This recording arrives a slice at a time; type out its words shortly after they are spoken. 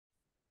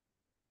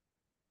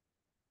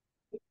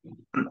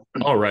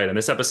All right, in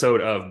this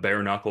episode of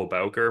Bare Knuckle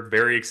Bowker,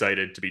 very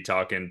excited to be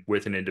talking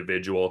with an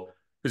individual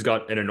who's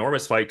got an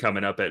enormous fight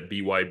coming up at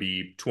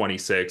BYB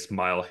 26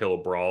 Mile Hill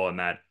Brawl, and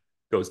that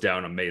goes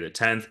down on May the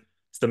 10th.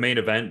 It's the main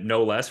event,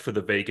 no less, for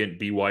the vacant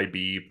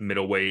BYB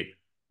middleweight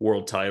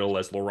world title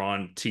as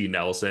Lorawnt-T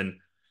Nelson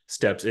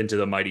steps into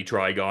the mighty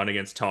Trigon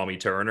against Tommy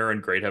Turner.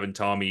 And great having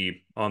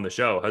Tommy on the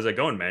show. How's that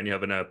going, man? You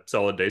having a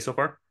solid day so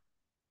far?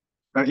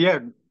 Yeah,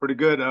 pretty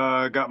good.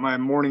 Got my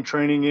morning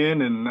training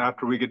in, and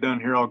after we get done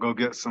here, I'll go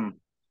get some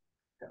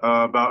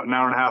about an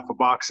hour and a half of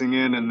boxing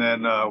in, and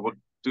then we'll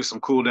do some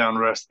cool down the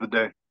rest of the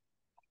day.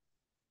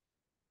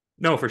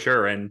 No, for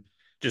sure. And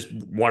just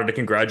wanted to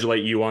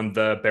congratulate you on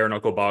the Bare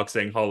Knuckle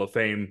Boxing Hall of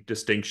Fame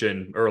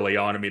distinction early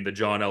on. I mean, the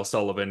John L.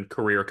 Sullivan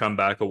Career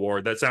Comeback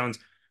Award. That sounds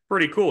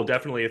pretty cool.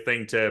 Definitely a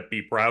thing to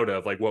be proud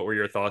of. Like, what were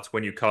your thoughts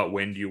when you caught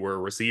wind you were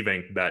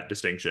receiving that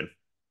distinction?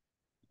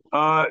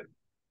 Uh,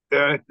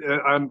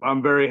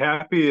 I'm very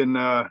happy and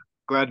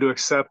glad to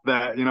accept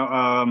that.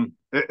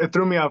 It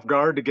threw me off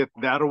guard to get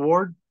that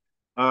award.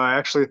 I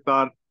actually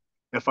thought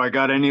if I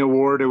got any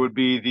award, it would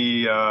be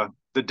the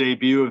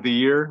debut of the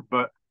year,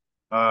 but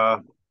uh,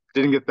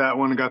 didn't get that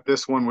one. Got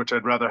this one, which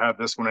I'd rather have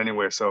this one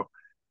anyway. So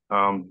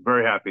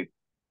very happy.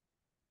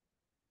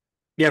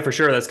 Yeah, for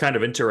sure. That's kind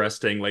of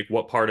interesting. Like,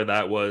 what part of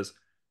that was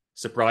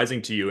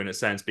surprising to you in a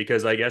sense?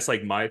 Because I guess,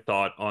 like, my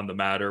thought on the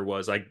matter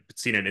was I'd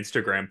seen an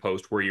Instagram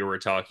post where you were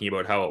talking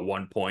about how at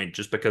one point,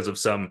 just because of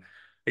some,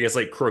 I guess,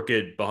 like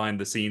crooked behind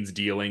the scenes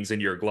dealings in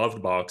your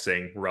gloved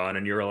boxing run,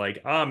 and you're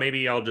like,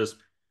 maybe I'll just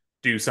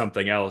do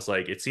something else.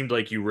 Like, it seemed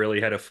like you really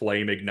had a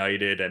flame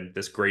ignited and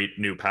this great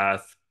new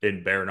path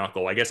in bare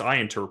knuckle. I guess I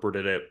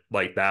interpreted it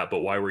like that, but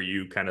why were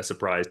you kind of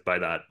surprised by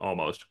that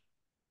almost?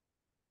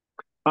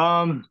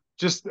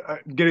 Just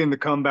getting the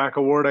comeback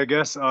award, I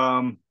guess.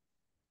 I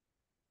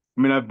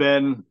mean, I've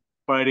been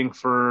fighting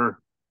for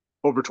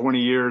over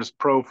 20 years,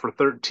 pro for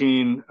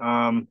 13.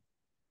 And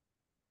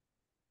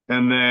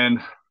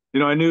then,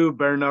 I knew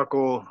bare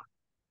knuckle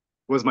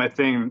was my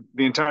thing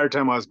the entire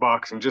time I was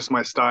boxing, just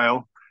my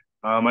style.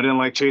 I didn't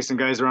like chasing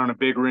guys around a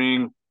big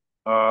ring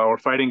or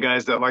fighting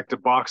guys that like to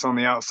box on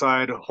the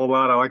outside a whole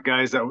lot. I like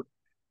guys that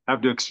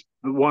have to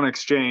want to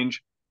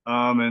exchange.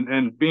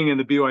 And being in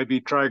the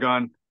BYB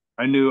Trigon,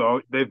 I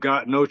knew they've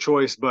got no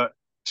choice but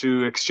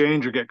to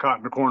exchange or get caught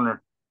in the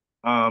corner.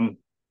 Um,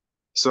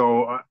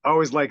 so I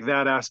always like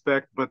that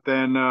aspect. But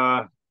then,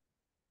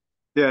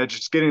 yeah,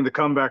 just getting the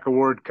comeback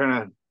award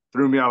kind of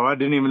threw me off. I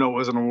didn't even know it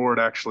was an award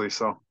actually.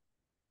 So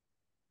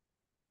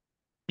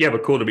Yeah,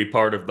 but cool to be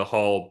part of the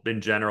hall in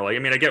general. Like, I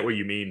mean, I get what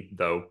you mean,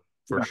 though,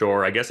 for yeah,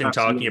 sure. I guess in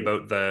talking absolutely.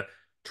 about the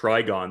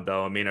Trigon,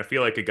 though, I mean, I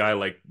feel like a guy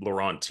like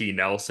Lorawnt-T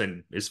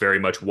Nelson is very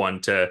much one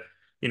to,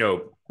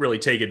 really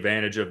take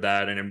advantage of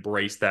that and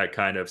embrace that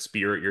kind of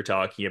spirit you're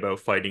talking about,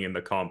 fighting in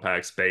the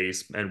compact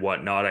space and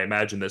whatnot. I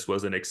imagine this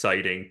was an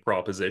exciting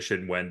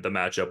proposition when the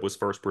matchup was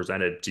first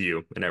presented to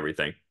you and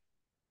everything.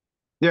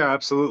 Yeah,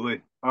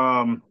 absolutely.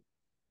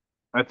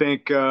 I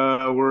think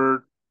we're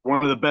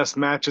one of the best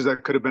matches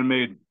that could have been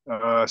made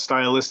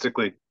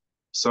stylistically.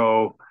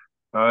 So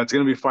it's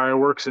going to be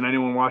fireworks, and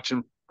anyone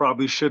watching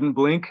probably shouldn't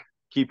blink.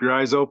 Keep your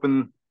eyes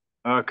open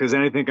because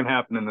anything can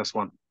happen in this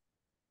one.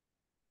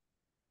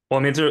 Well,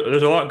 I mean,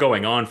 there's a lot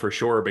going on for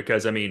sure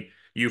because, I mean,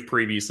 you've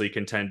previously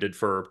contended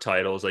for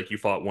titles. Like, you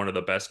fought one of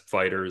the best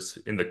fighters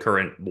in the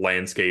current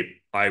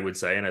landscape, I would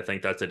say. And I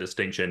think that's a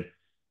distinction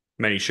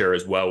many share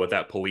as well with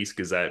that Police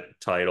Gazette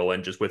title.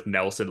 And just with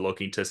Nelson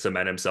looking to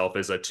cement himself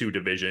as a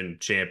two-division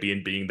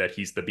champion, being that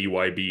he's the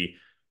BYB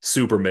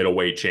super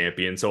middleweight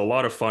champion. So a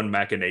lot of fun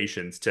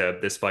machinations to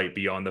this fight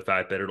beyond the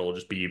fact that it'll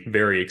just be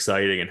very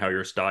exciting and how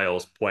your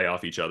styles play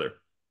off each other.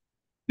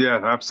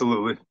 Yeah,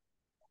 absolutely.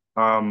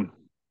 Um,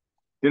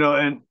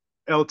 and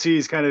LT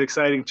is kind of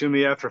exciting to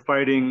me after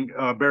fighting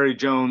Barrie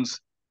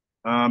Jones.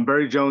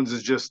 Barrie Jones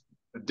is just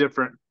a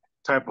different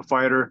type of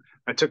fighter.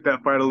 I took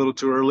that fight a little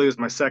too early. It was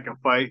my second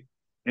fight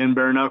in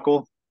bare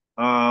knuckle,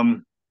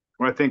 where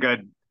I think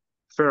I'd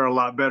fare a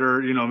lot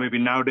better, maybe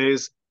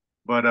nowadays.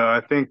 But I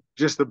think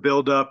just the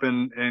build up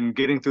and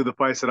getting through the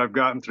fights that I've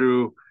gotten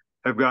through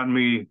have gotten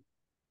me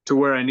to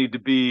where I need to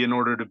be in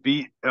order to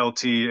beat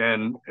LT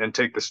and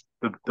take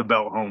the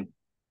belt home.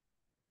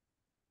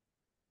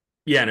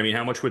 Yeah, and I mean,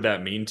 how much would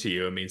that mean to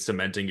you? I mean,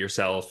 cementing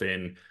yourself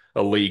in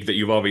a league that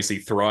you've obviously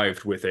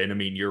thrived within. I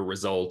mean, your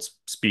results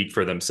speak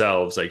for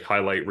themselves, like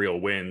highlight real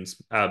wins.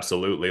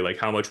 Absolutely. Like,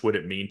 how much would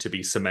it mean to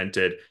be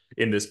cemented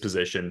in this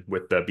position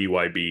with the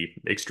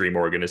BYB Extreme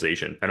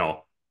organization and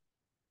all?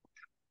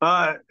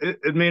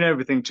 It meant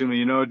everything to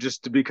me,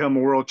 just to become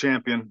a world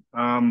champion.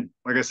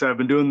 Like I said, I've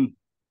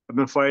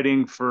been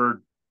fighting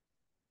for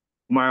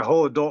my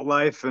whole adult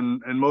life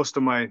and most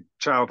of my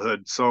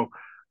childhood. So,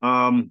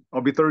 I'll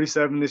be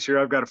 37 this year.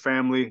 I've got a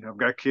family. I've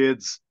got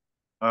kids.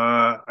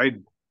 I,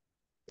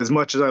 as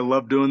much as I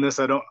love doing this,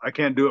 I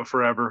can't do it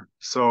forever.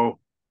 So,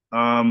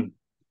 um,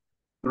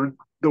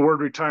 the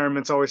word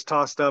retirement's always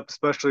tossed up,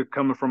 especially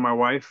coming from my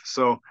wife.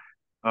 So,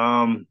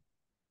 um,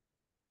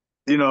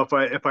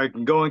 if I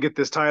can go and get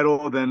this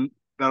title, then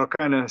that'll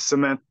kind of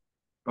cement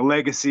a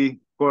legacy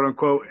quote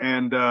unquote,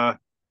 and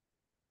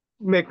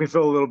make me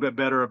feel a little bit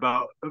better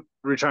about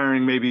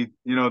retiring maybe,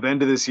 the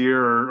end of this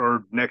year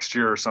or next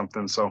year or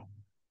something. So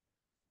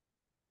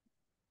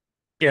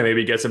Yeah,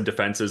 maybe get some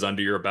defenses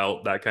under your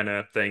belt, that kind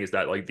of thing. Is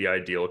that like the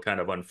ideal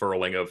kind of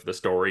unfurling of the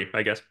story,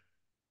 I guess?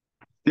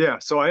 yeah,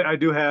 so I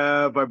do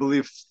have, I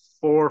believe,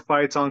 4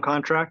 fights on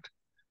contract.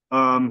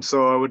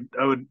 So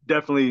I would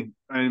definitely,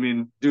 I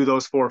mean, do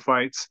those 4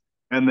 fights,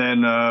 and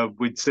then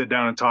we'd sit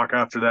down and talk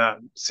after that,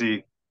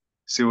 see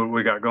what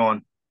we got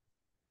going.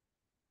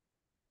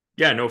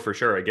 Yeah, no, for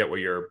sure. I get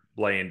what you're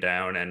laying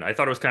down. And I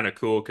thought it was kind of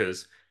cool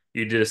because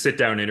you did a sit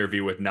down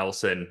interview with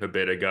Nelson a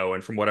bit ago.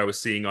 And from what I was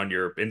seeing on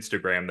your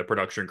Instagram, the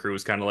production crew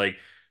was kind of like,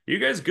 you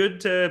guys good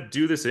to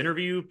do this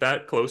interview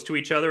that close to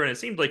each other? And it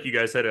seemed like you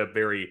guys had a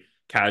very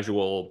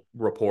casual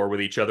rapport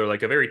with each other,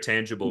 like a very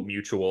tangible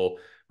mutual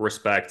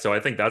respect. So I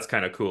think that's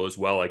kind of cool as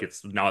well. Like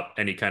it's not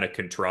any kind of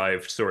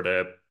contrived sort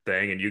of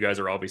thing. And you guys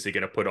are obviously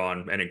going to put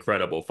on an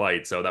incredible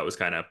fight. So that was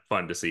kind of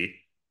fun to see.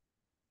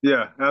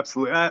 Yeah,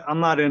 absolutely. I'm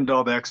not into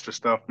all the extra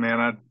stuff,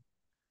 man.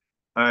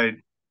 I,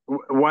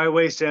 why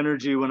waste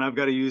energy when I'm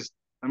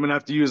gonna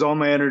have to use all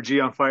my energy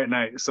on fight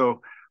night.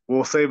 So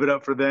we'll save it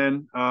up for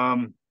then.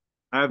 I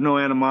have no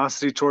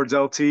animosity towards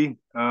LT.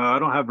 I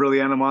don't have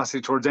really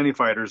animosity towards any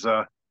fighters.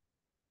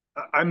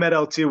 I met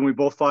LT when we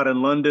both fought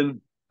in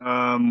London.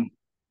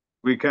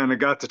 We kind of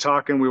got to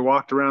talking. We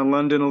walked around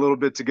London a little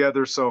bit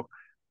together. So,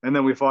 and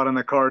then we fought on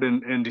the card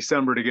in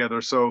December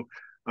together. So,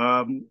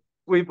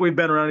 we've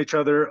been around each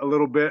other a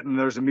little bit, and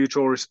there's a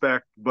mutual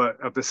respect. But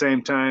at the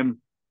same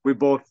time, we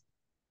both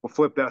will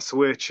flip that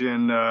switch,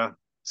 and as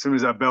soon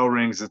as that bell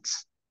rings,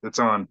 it's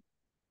on.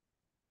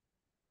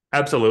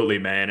 Absolutely,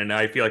 man. And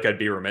I feel like I'd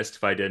be remiss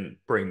if I didn't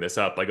bring this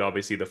up. Like,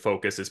 obviously, the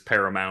focus is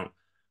paramount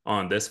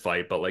on this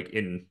fight, but like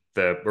in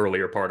the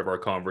earlier part of our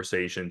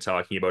conversation,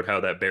 talking about how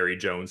that Barrie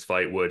Jones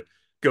fight would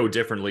go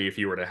differently if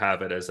you were to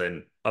have it as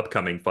an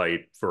upcoming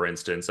fight, for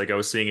instance. Like, I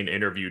was seeing an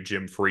interview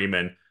Jim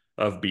Freeman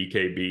of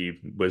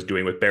BKB was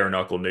doing with Bare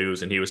Knuckle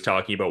News, and he was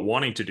talking about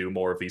wanting to do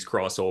more of these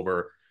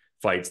crossover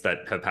fights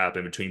that have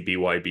happened between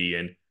BYB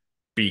and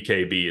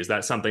BKB. Is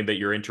that something that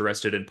you're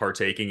interested in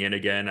partaking in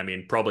again? I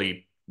mean,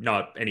 probably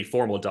not any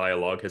formal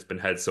dialogue has been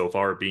had so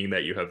far, being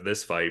that you have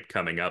this fight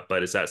coming up,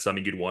 but is that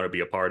something you'd want to be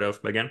a part of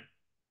again?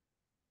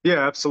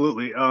 Yeah,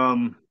 absolutely.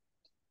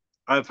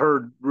 I've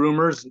heard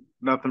rumors,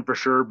 nothing for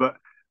sure, but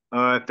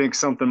I think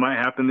something might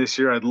happen this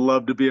year. I'd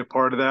love to be a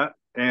part of that,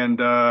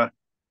 and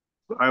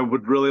I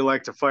would really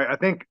like to fight.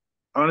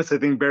 Honestly, I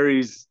think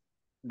Barry's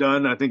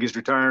done. I think he's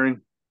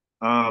retiring.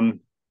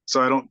 Um,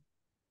 so I don't.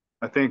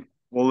 I think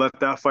we'll let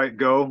that fight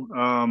go.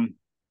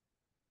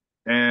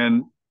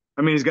 And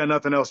I mean, he's got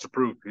nothing else to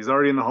prove. He's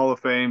already in the Hall of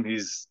Fame.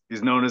 He's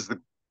known as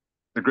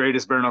the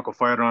greatest bare knuckle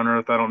fighter on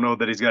earth. I don't know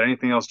that he's got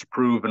anything else to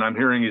prove, and I'm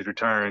hearing he's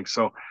retiring.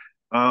 So,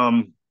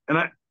 and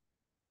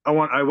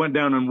I went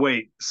down in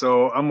weight,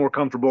 so I'm more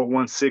comfortable at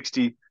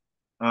 160.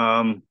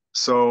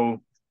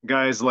 So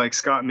guys like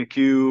Scott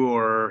McHugh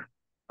or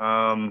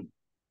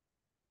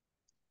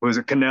was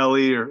it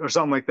Connelly or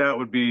something like that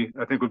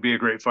I think would be a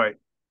great fight.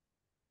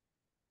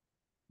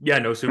 Yeah,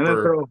 no, And then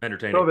super throw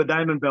entertaining. the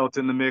diamond belt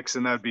in the mix,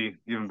 and that'd be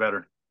even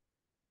better.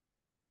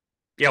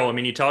 Yeah, well, I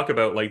mean, you talk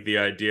about like the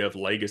idea of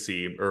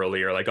legacy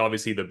earlier. Like,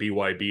 obviously, the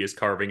BYB is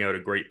carving out a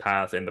great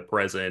path in the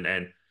present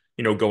and,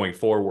 going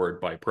forward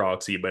by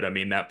proxy. But I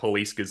mean, that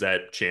Police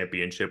Gazette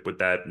championship with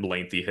that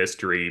lengthy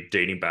history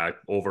dating back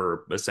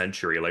over a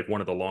century, like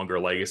one of the longer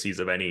legacies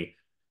of any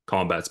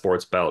combat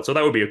sports belt. So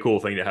that would be a cool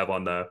thing to have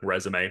on the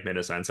resume, in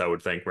a sense, I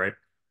would think, right?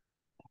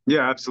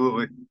 Yeah,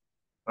 absolutely.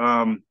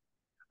 Um,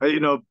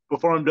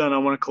 before I'm done, I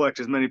want to collect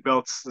as many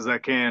belts as I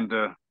can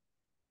to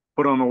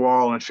put on the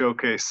wall and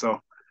showcase. So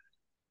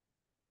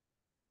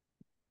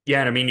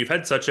Yeah, and I mean, you've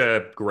had such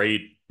a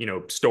great,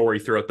 story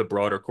throughout the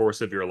broader course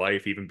of your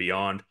life, even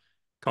beyond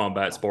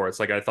combat sports.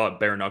 Like I thought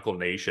Bare Knuckle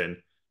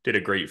Nation did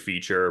a great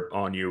feature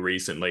on you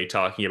recently,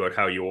 talking about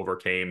how you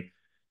overcame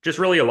just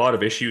really a lot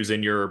of issues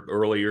in your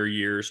earlier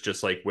years,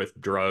 just like with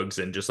drugs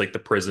and just like the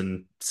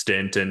prison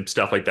stint and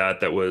stuff like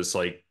that, that was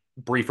like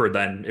briefer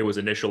than it was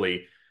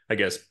initially, I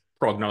guess,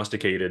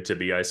 prognosticated to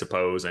be, I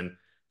suppose. And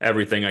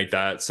everything like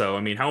that. So,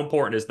 I mean, how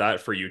important is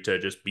that for you to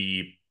just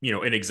be,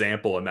 an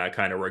example in that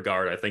kind of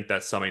regard? I think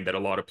that's something that a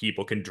lot of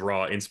people can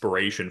draw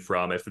inspiration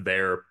from if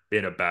they're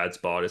in a bad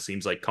spot. It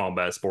seems like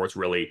combat sports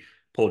really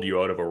pulled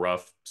you out of a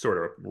rough sort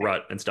of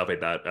rut and stuff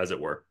like that, as it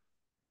were.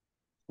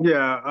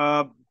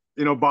 yeah,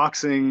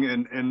 boxing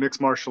and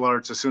mixed martial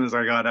arts as soon as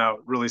I got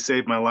out really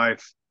saved my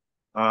life.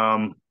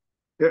 Um,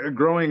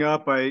 Growing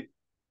up, I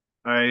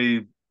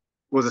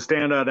was a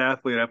standout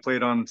athlete. I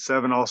played on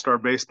 7 all-star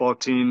baseball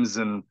teams,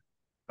 and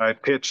I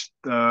pitched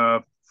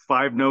 5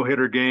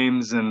 no-hitter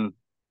games, and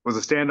was a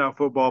standout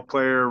football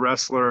player,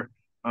 wrestler.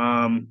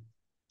 Um,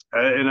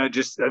 and I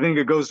think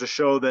it goes to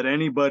show that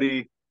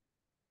anybody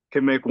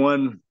can make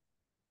one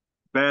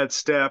bad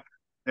step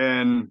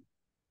and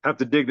have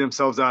to dig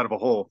themselves out of a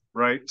hole,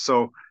 right?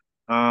 So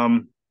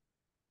um,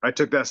 I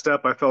took that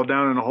step. I fell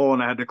down in a hole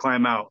and I had to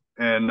climb out,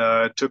 and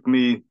it took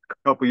me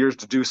a couple years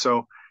to do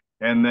so.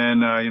 And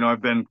then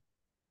I've been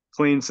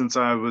clean since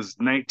I was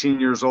 19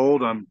 years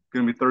old. I'm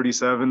going to be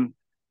 37.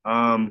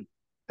 Um,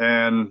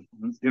 and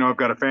I've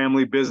got a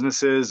family,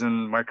 businesses,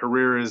 and my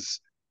career is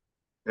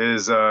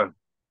the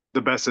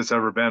best it's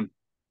ever been.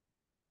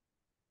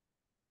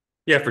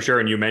 Yeah, for sure.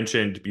 And you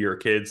mentioned your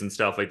kids and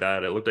stuff like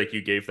that. It looked like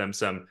you gave them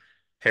some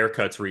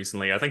haircuts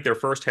recently. I think their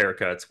first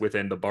haircuts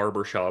within the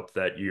barber shop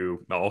that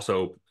you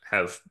also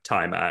have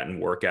time at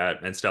and work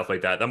at and stuff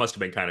like that. That must have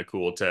been kind of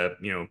cool to,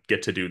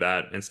 get to do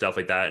that and stuff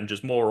like that. And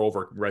just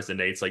moreover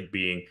resonates like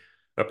being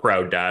a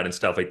proud dad and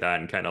stuff like that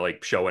and kind of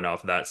like showing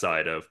off that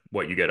side of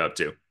what you get up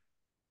to.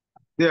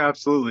 Yeah,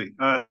 absolutely.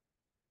 My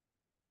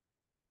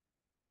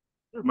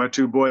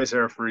two boys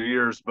hair for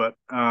years, but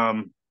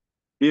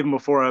even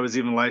before I was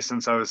even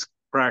licensed, I was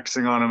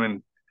practicing on them,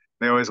 and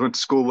they always went to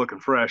school looking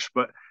fresh.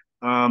 But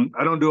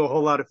I don't do a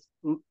whole lot of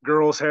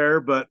girls' hair,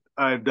 but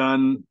I've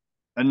done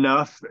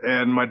enough.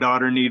 And my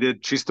daughter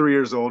she's 3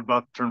 years old,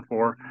 about to turn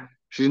 4.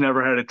 She's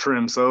never had a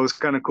trim, so it was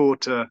kind of cool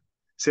to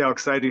see how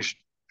excited she.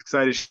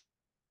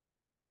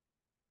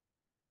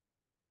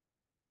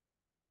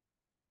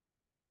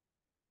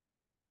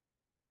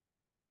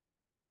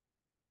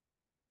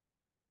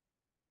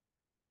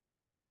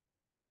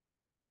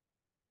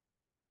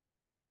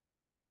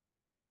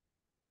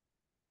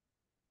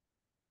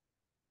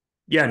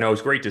 Yeah, no,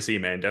 it's great to see,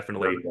 man.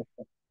 Definitely.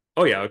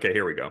 Oh yeah, okay,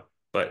 here we go.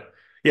 But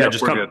yeah, Yep,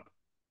 just we're good. come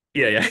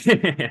yeah,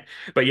 yeah.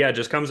 But yeah, it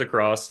just comes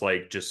across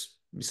like just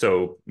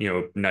so,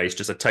 nice,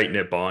 just a tight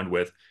knit bond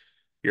with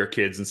your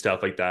kids and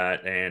stuff like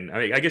that. And I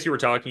mean, I guess you were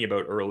talking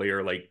about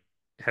earlier, like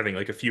having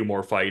like a few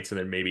more fights and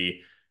then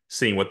maybe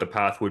seeing what the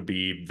path would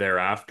be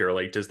thereafter.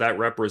 Like, does that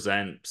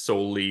represent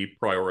solely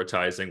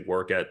prioritizing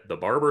work at the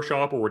barber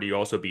shop, or would you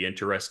also be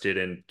interested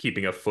in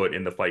keeping a foot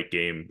in the fight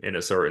game in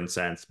a certain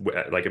sense,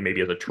 like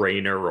maybe as a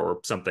trainer or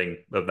something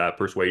of that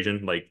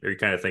persuasion? Like, are you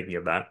kind of thinking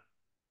of that?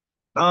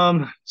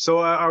 So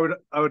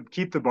I would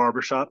keep the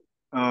barbershop.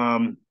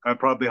 I'd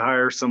probably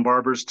hire some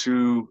barbers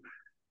to,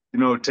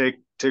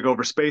 take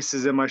over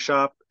spaces in my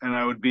shop, and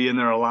I would be in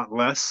there a lot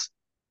less.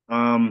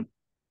 Um,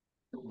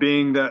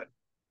 Being that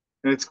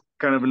it's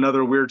kind of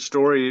another weird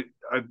story.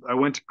 I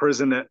went to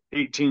prison at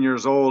 18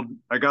 years old.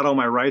 I got all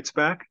my rights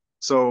back,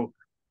 so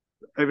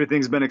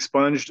everything's been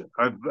expunged.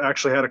 I've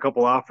actually had a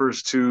couple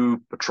offers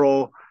to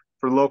patrol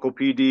for local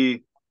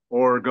PD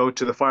or go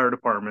to the fire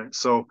department.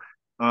 So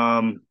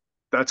um,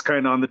 that's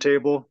kind of on the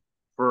table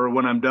for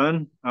when I'm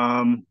done.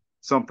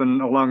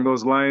 Something along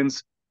those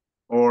lines,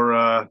 or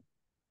and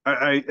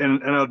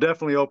I'll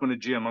definitely open a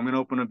gym. I'm going to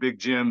open a big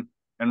gym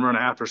and run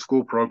an after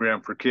school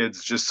program for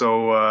kids, just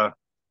so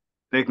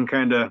they can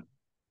kind of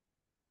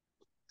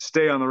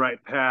stay on the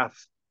right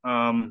path,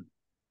 um,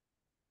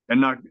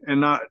 and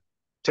not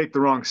take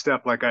the wrong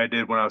step like I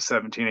did when I was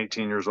 17,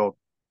 18 years old.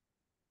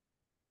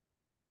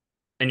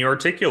 And you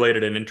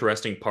articulated an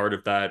interesting part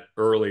of that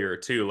earlier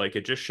too. Like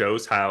it just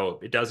shows how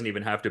it doesn't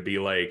even have to be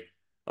like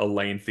a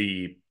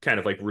lengthy kind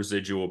of like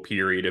residual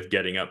period of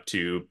getting up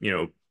to,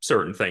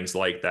 certain things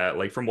like that.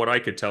 Like from what I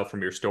could tell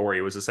from your story,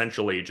 it was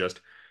essentially just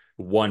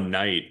one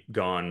night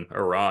gone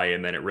awry,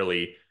 and then it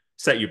really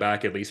set you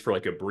back at least for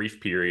like a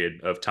brief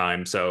period of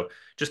time. So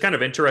just kind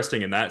of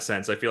interesting in that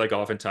sense. I feel like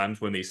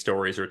oftentimes when these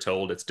stories are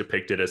told, it's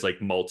depicted as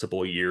like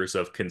multiple years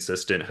of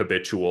consistent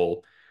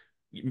habitual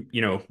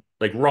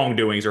like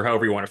wrongdoings or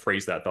however you want to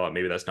phrase that thought.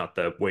 Maybe that's not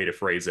the way to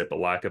phrase it, but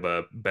lack of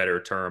a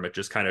better term, it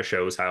just kind of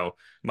shows how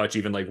much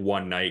even like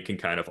one night can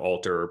kind of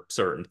alter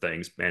certain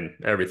things and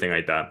everything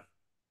like that.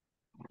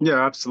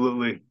 Yeah,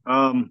 absolutely.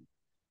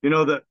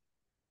 That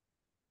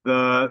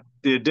the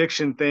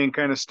addiction thing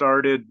kind of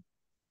started,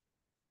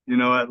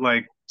 at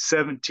like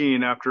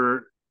 17,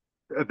 after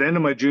at the end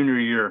of my junior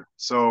year.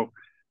 So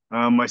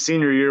my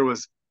senior year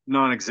was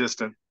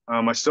non-existent.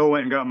 I still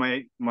went and got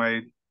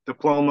my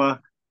diploma,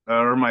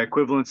 or my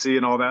equivalency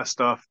and all that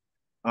stuff,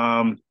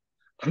 um,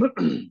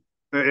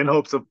 in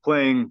hopes of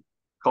playing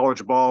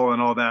college ball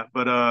and all that.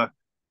 But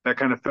that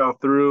kind of fell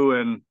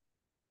through, and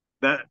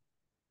that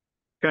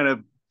kind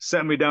of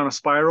sent me down a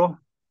spiral,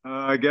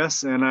 I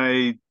guess. And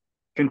I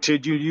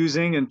continued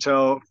using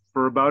until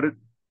for about a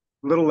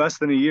little less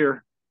than a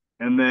year.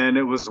 And then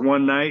it was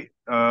one night,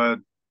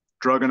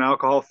 drug and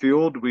alcohol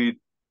fueled. We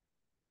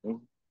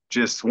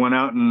just went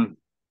out and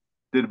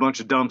did a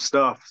bunch of dumb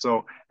stuff.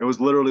 So it was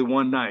literally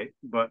one night,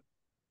 but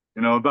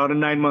about a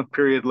 9 month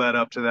period led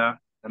up to that.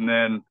 And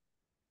then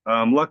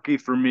lucky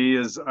for me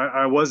is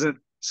I wasn't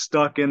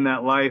stuck in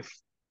that life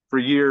for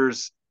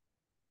years,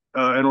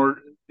 in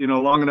order,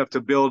 long enough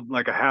to build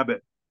like a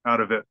habit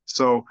out of it.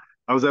 So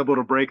I was able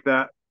to break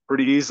that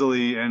pretty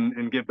easily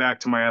and get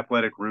back to my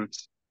athletic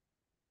roots.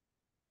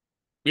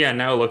 Yeah,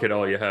 now look at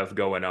all you have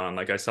going on.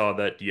 Like I saw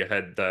that you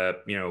had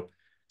the,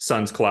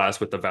 Suns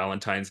class with the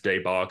Valentine's Day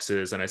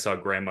boxes, and I saw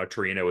Grandma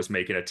Trina was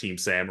making a Team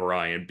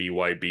Samurai and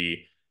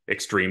BYB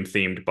extreme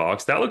themed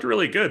box. That looked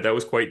really good. That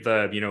was quite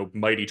the,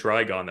 mighty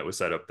Trigon that was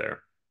set up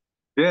there.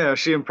 Yeah,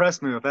 she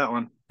impressed me with that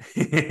one.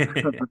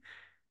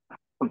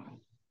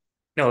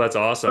 No, that's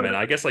awesome. But And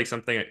I guess like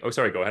something, oh,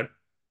 sorry, go ahead.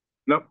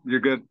 nope, you're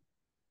good.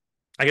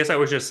 I guess I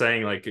was just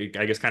saying, like,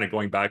 I guess kind of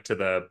going back to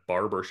the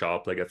barber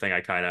shop, like a thing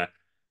I kind of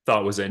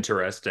thought was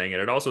interesting.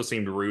 And it also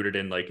seemed rooted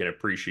in like an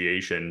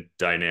appreciation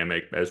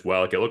dynamic as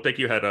well. Like it looked like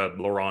you had a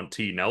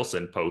Lorawnt-T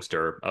Nelson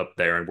poster up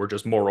there, and we're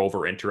just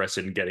moreover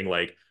interested in getting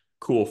like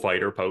cool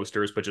fighter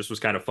posters, but just was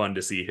kind of fun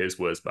to see his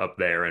was up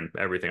there and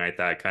everything like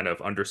that kind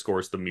of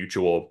underscores the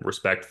mutual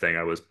respect thing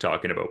I was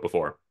talking about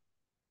before.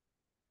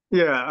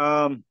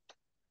 Yeah.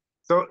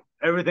 So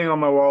everything on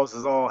my walls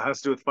is all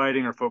has to do with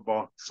fighting or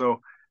football.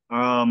 So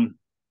um,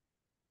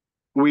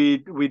 we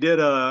did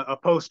a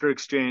poster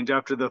exchange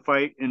after the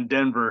fight in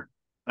Denver.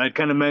 I'd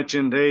kind of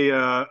mentioned, hey,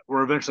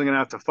 we're eventually going to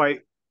have to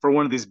fight for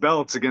one of these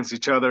belts against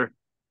each other,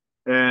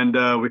 and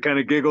we kind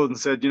of giggled and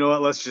said, you know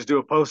what, let's just do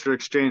a poster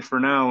exchange for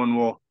now, and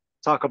we'll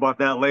talk about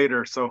that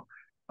later. So,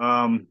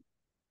 um,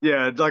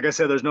 yeah, like I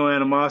said, there's no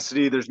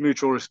animosity, there's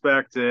mutual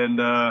respect,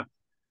 and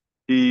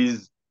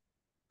he's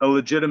a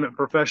legitimate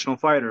professional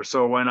fighter.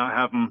 So why not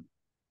have him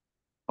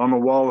on the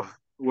wall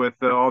with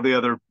all the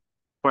other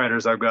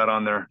fighters I've got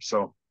on there?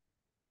 So.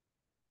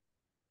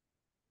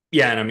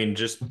 Yeah, and I mean,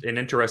 just an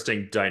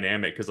interesting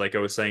dynamic because, like I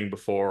was saying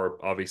before,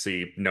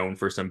 obviously known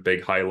for some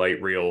big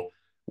highlight reel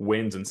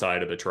wins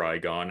inside of the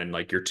Trigon, and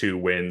like your two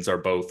wins are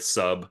both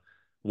sub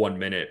 1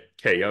 minute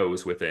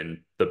KOs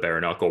within the bare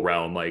knuckle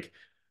realm. Like,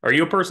 are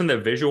you a person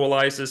that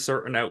visualizes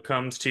certain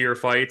outcomes to your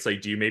fights?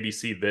 Like, do you maybe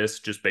see this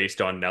just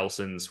based on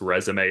Nelson's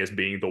resume as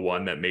being the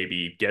one that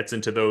maybe gets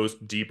into those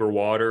deeper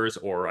waters?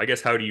 Or I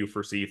guess, how do you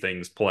foresee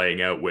things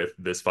playing out with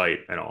this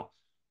fight and all?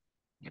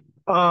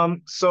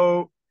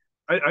 So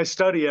I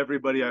study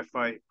everybody I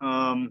fight.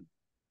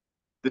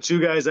 The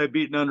two guys I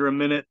beat in under a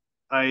minute,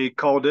 I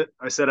called it.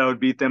 I said I would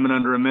beat them in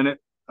under a minute.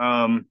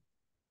 Um,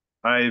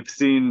 I've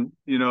seen,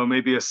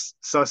 maybe a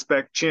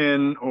suspect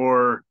chin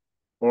or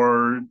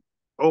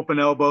open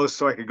elbows,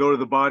 so I could go to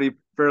the body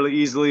fairly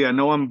easily. I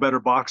know I'm a better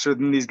boxer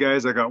than these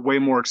guys. I got way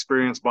more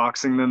experience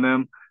boxing than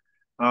them,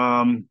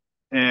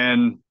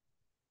 and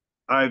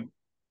I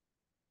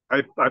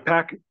I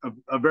pack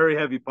a very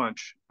heavy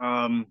punch.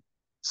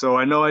 So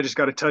I know I just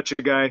got to touch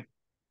a guy.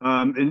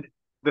 And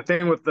the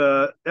thing with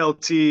the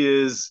LT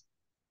is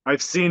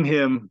I've seen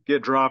him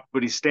get dropped,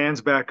 but he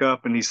stands back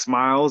up and he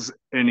smiles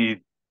and he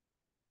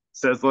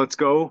says, "Let's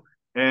go."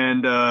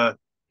 And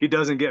he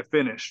doesn't get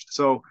finished.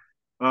 So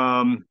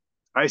um,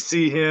 I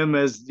see him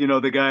as,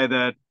 the guy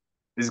that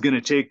is going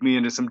to take me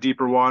into some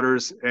deeper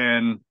waters.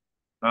 And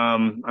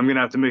I'm going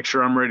to have to make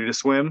sure I'm ready to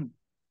swim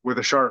with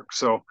a shark.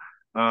 So,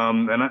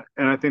 and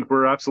I think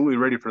we're absolutely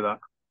ready for that.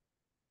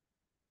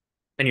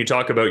 And you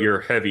talk about your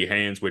heavy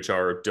hands, which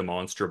are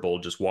demonstrable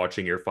just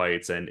watching your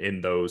fights and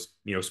in those,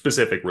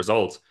 specific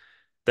results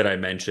that I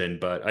mentioned.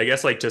 But I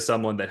guess like to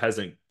someone that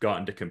hasn't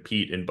gotten to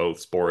compete in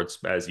both sports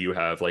as you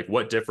have, like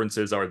what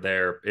differences are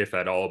there, if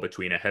at all,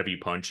 between a heavy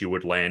punch you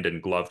would land in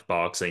gloved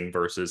boxing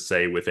versus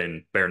say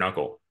within bare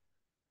knuckle?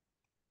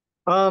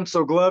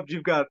 So gloved,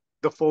 you've got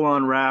the full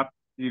on wrap,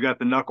 you got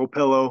the knuckle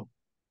pillow,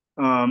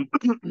 um,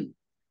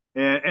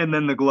 and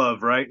then the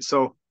glove, right?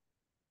 So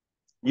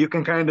you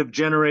can kind of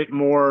generate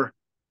more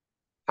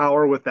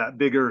power with that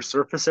bigger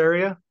surface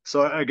area.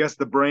 So I guess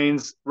the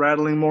brain's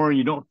rattling more and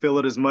you don't feel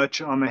it as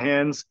much on the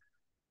hands,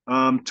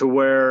 to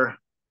where,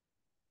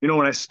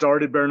 when I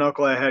started bare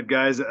knuckle, I had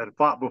guys that had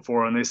fought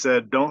before and they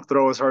said, don't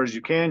throw as hard as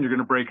you can. You're going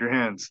to break your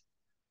hands.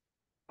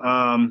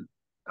 Um,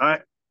 I,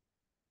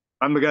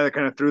 I'm the guy that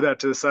kind of threw that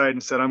to the side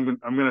and said, I'm going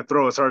to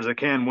throw as hard as I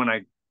can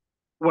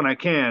when I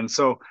can.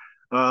 So,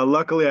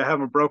 luckily I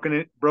haven't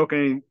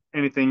broken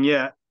anything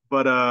yet,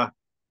 but, I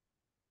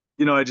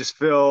just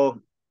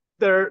feel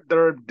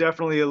they're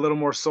definitely a little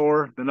more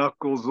sore. The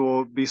knuckles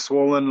will be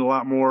swollen a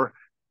lot more,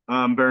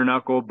 bare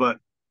knuckle. But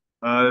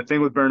the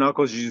thing with bare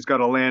knuckles, you just got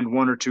to land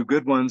one or two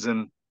good ones,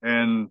 and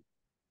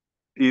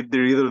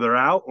either they're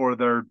out or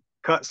they're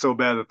cut so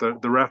bad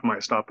that the ref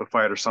might stop the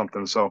fight or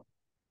something. So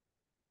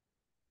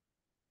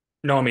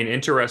No, I mean,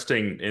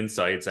 interesting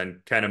insights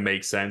and kind of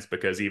makes sense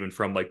because even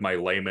from like my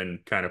layman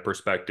kind of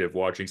perspective,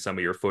 watching some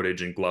of your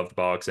footage in gloved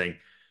boxing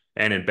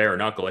and in bare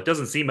knuckle, it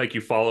doesn't seem like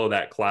you follow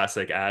that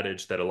classic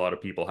adage that a lot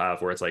of people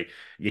have where it's like,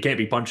 you can't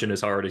be punching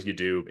as hard as you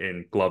do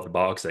in gloved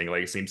boxing.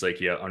 Like, it seems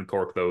like you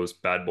uncork those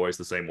bad boys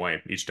the same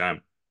way each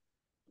time.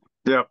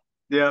 yeah,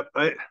 yeah.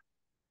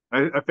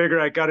 I figure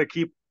I got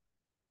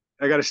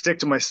to stick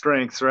to my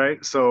strengths,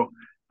 right? So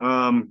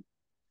um,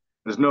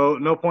 there's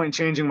no point in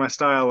changing my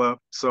style up.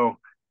 So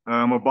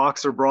I'm a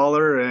boxer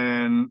brawler,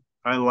 and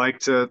I like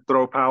to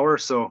throw power.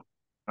 So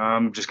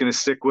I'm just gonna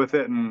stick with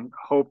it and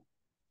hope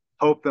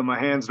that my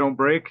hands don't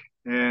break,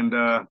 and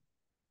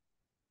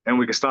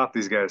we can stop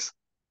these guys.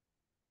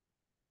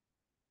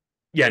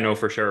 Yeah, no,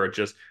 for sure.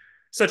 Just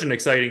such an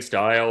exciting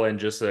style and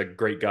just a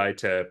great guy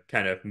to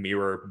kind of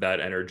mirror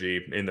that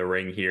energy in the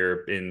ring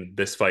here in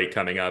this fight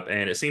coming up.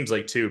 And it seems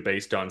like, too,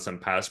 based on some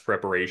past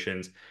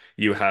preparations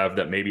you have,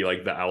 that maybe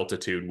like the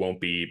altitude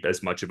won't be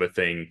as much of a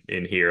thing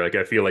in here. Like,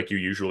 I feel like you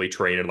usually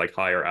train in like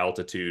higher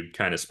altitude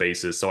kind of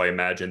spaces. So I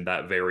imagine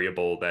that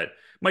variable that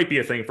might be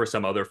a thing for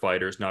some other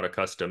fighters not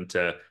accustomed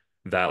to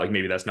that. Like,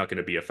 maybe that's not going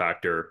to be a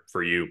factor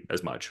for you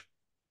as much.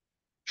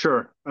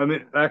 Sure. I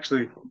mean,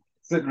 actually,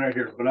 sitting right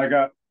here, but I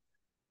got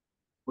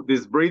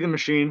this breathing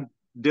machine.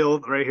 deal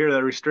right here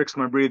that restricts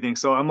my breathing.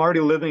 So I'm already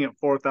living at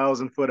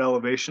 4,000 foot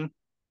elevation.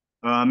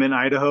 I'm in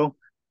Idaho.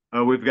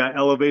 We've got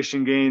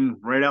elevation gain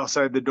right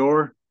outside the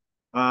door.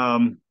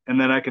 And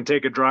then I can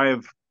take a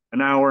drive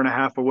an hour and a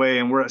half away,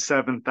 and we're at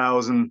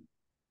 7,000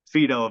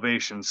 feet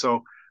elevation.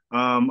 So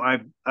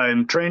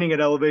I'm training at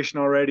elevation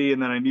already,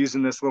 and then I'm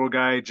using this little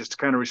guy just to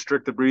kind of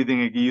restrict the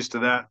breathing and get used to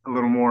that a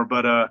little more.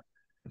 But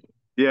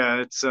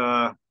yeah,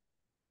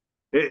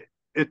 it,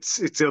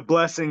 it's a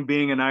blessing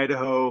being in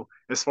Idaho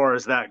as far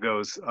as that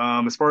goes.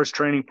 As far as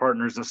training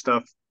partners and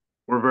stuff,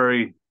 we're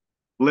very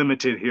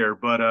limited here,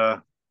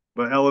 but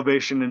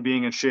elevation and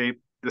being in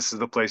shape, this is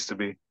the place to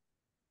be.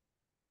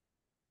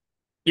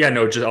 Yeah,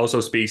 no, it just also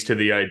speaks to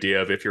the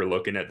idea of if you're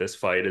looking at this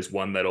fight as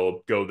one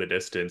that'll go the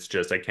distance,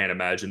 just I can't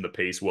imagine the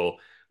pace will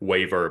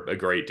waver a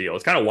great deal.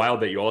 It's kind of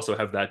wild that you also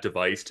have that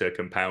device to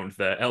compound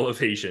the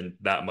elevation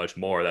that much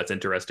more. That's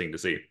interesting to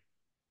see.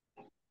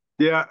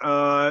 Yeah,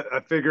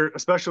 I figure,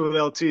 especially with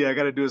LT, I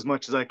got to do as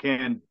much as I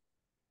can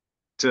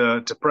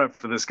to prep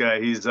for this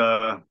guy.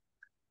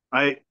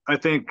 I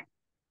think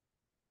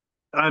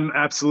I'm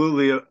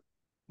absolutely a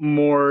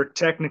more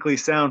technically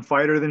sound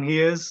fighter than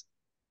he is,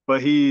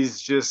 but he's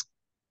just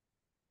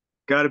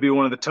got to be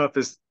one of the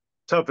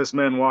toughest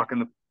men walking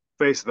the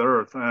face of the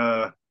earth.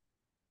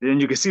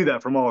 And you can see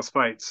that from all his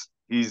fights.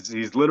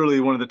 He's literally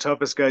one of the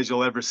toughest guys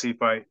you'll ever see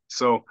fight.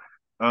 So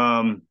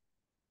um,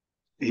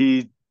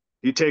 he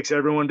he takes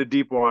everyone to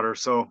deep water.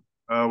 So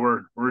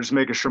we're just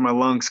making sure my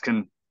lungs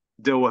can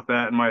deal with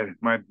that, and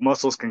my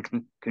muscles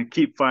can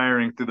keep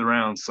firing through the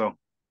rounds. So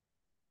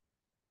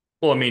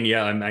Well, I mean,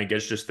 yeah, I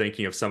guess just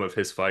thinking of some of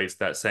his fights,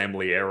 that Sam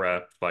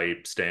Liera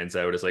fight stands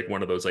out as like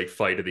one of those like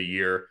fight of the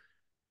year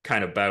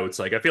kind of bouts.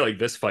 Like I feel like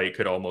this fight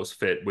could almost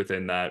fit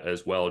within that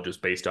as well,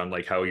 just based on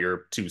like how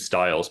your two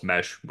styles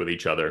mesh with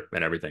each other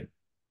and everything.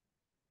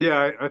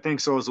 yeah, I think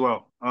so as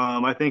well.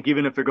 I think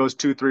even if it goes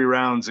 2-3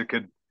 rounds, it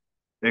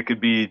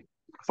could be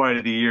fight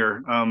of the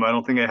year. I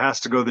don't think it has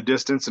to go the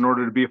distance in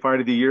order to be a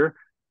fight of the year.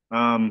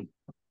 Um,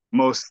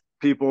 most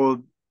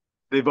people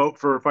they vote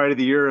for a fight of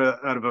the year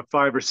out of a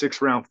 5 or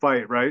 6 round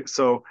fight, right?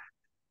 So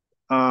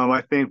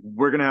I think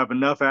we're going to have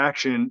enough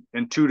action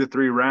in 2 to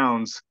 3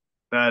 rounds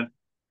that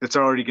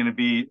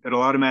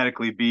it'll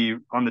automatically be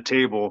on the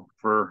table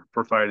for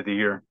fight of the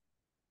year.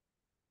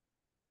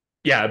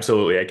 Yeah,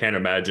 absolutely. I can't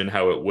imagine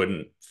how it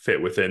wouldn't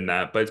fit within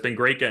that. But it's been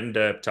great getting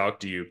to talk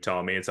to you,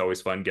 Tommy. It's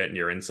always fun getting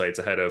your insights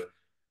ahead of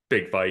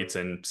big fights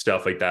and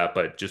stuff like that.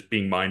 But just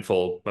being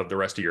mindful of the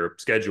rest of your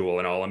schedule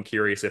and all. I'm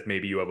curious if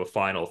maybe you have a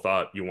final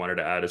thought you wanted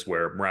to add as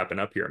we're wrapping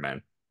up here,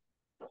 man.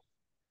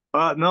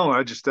 No,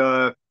 I just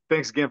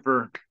thanks again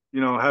for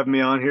having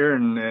me on here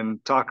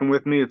and talking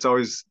with me. It's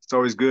always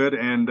good,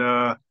 and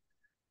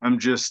I'm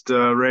just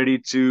ready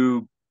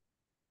to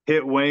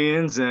hit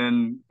weigh-ins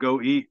and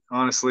go eat,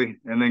 honestly,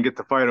 and then get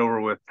the fight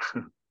over with.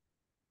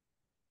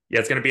 Yeah,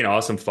 it's going to be an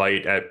awesome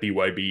fight at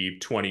BYB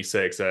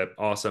 26, an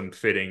awesome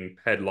fitting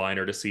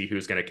headliner to see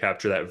who's going to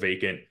capture that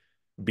vacant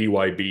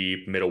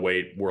BYB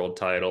middleweight world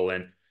title.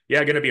 And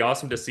yeah, going to be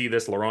awesome to see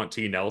this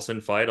Lorawnt-T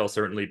Nelson fight. I'll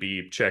certainly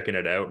be checking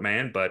it out,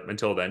 man. But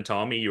until then,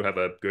 Tommy, you have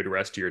a good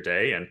rest of your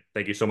day. And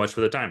thank you so much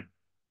for the time.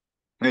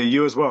 Hey,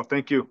 you as well.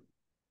 Thank you.